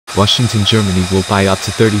Washington, Germany will buy up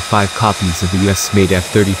to 35 copies of the US-made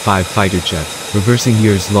F-35 fighter jet, reversing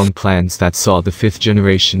years-long plans that saw the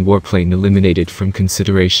fifth-generation warplane eliminated from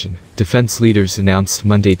consideration. Defense leaders announced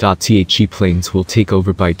Monday. The planes will take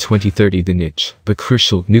over by 2030 the niche, but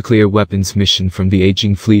crucial nuclear weapons mission from the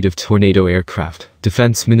aging fleet of Tornado aircraft.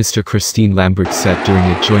 Defense Minister Christine Lambrecht said during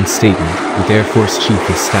a joint statement with Air Force Chief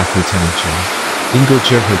of Staff Lieutenant General Ingo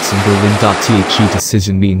Gerhartz in Berlin. The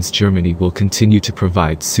decision means Germany will continue to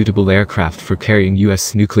provide suitable aircraft for carrying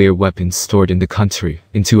US nuclear weapons stored in the country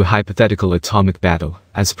into a hypothetical atomic battle,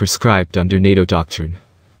 as prescribed under NATO doctrine.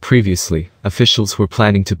 Previously, officials were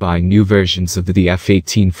planning to buy new versions of the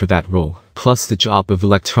F-18 for that role, plus the job of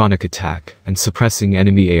electronic attack and suppressing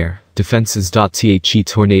enemy air defenses. The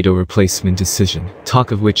Tornado replacement decision,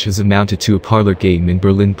 talk of which has amounted to a parlor game in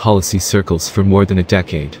Berlin policy circles for more than a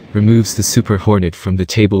decade, removes the Super Hornet from the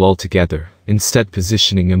table altogether, instead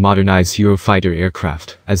positioning a modernized Eurofighter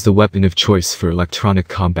aircraft as the weapon of choice for electronic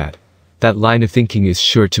combat. That line of thinking is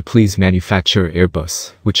sure to please manufacturer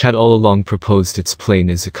Airbus, which had all along proposed its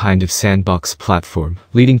plane as a kind of sandbox platform,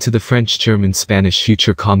 leading to the French-German-Spanish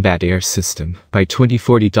Future Combat Air System by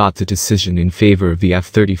 2040. The decision in favor of the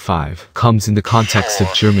F-35 comes in the context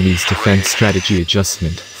of Germany's defense strategy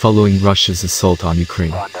adjustment following Russia's assault on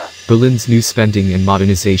Ukraine. Berlin's new spending and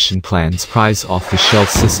modernization plans prize off-the-shelf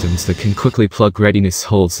systems that can quickly plug readiness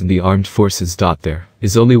holes in the armed forces. There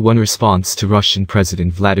is only one response to Russian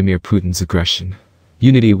President Vladimir Putin's aggression: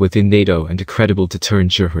 unity within NATO and a credible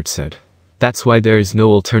deterrent, Gerhartz said. That's why there is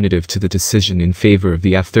no alternative to the decision in favor of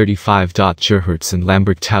the F-35. Gerhartz and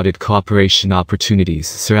Lambrecht touted cooperation opportunities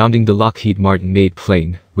surrounding the Lockheed Martin-made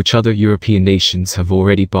plane, which other European nations have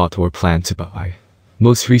already bought or plan to buy.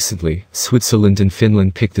 Most recently, Switzerland and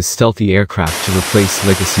Finland picked the stealthy aircraft to replace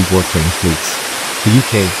legacy warplane fleets. The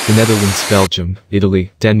UK, the Netherlands, Belgium,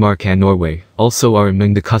 Italy, Denmark and Norway also are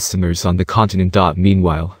among the customers on the continent.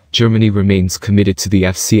 Meanwhile, Germany remains committed to the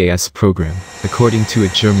FCAS program, according to a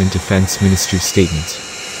German defense ministry statement.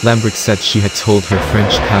 Lambrecht said she had told her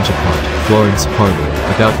French counterpart, Florence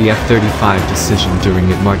Parly, about the F-35 decision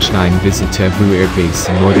during a March 9 visit to Évreux Air Base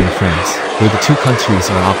in northern France, where the two countries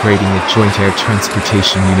are operating a joint air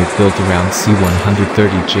transportation unit built around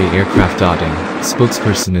C-130J aircraft. A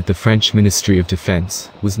spokesperson at the French Ministry of Defense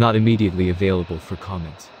was not immediately available for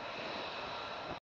comment.